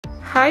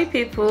Hi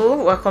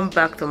people, welcome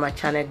back to my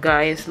channel.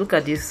 Guys, look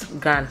at this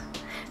gown,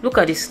 look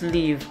at the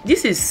sleeve.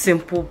 This is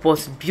simple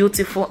but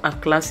beautiful and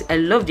classy. I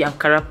love the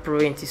Ankara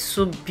print, it's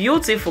so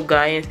beautiful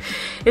guys.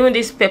 Even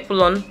this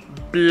peplon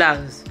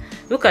blouse,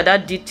 look at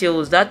that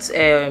details, that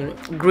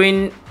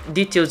green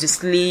details, the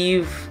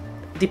sleeve,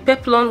 the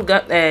peplon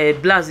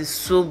blouse is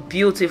so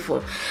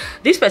beautiful.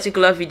 This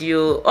particular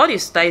video, all the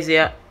styles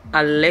here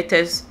are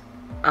latest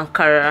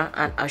Ankara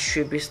and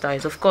Asoebi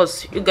styles. Of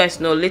course, you guys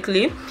know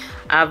lately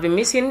I've been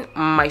missing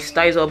my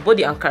styles of both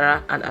the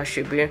Ankara and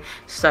Asoebi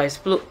styles.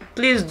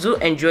 Please do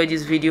enjoy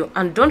this video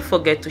and don't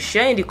forget to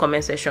share in the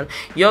comment section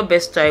your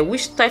best style,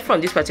 which style from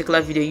this particular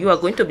video you are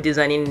going to be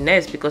designing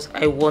next, because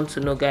I want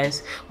to know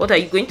guys, what are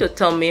you going to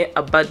tell me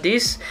about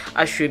this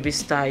Asoebi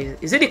style?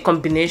 Is it the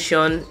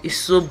combination? It's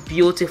so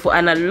beautiful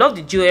and I love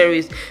the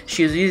jewelry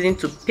she's using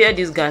to pair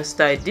this gown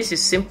style. This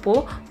is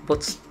simple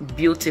but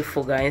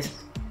beautiful guys.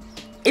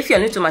 If you're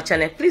new to my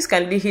channel, please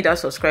kindly hit that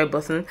subscribe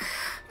button,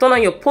 turn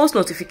on your post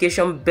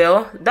notification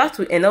bell. That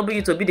will enable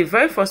you to be the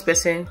very first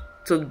person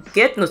to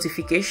get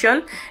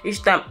notification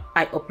each time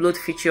I upload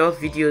feature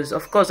videos.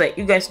 Of course,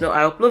 you guys know I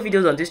upload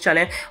videos on this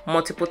channel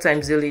multiple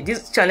times daily.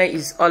 This channel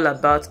is all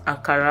about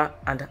Ankara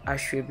and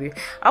Asoebi.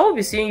 I will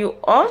be seeing you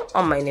all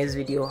on my next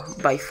video.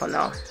 Bye for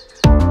now.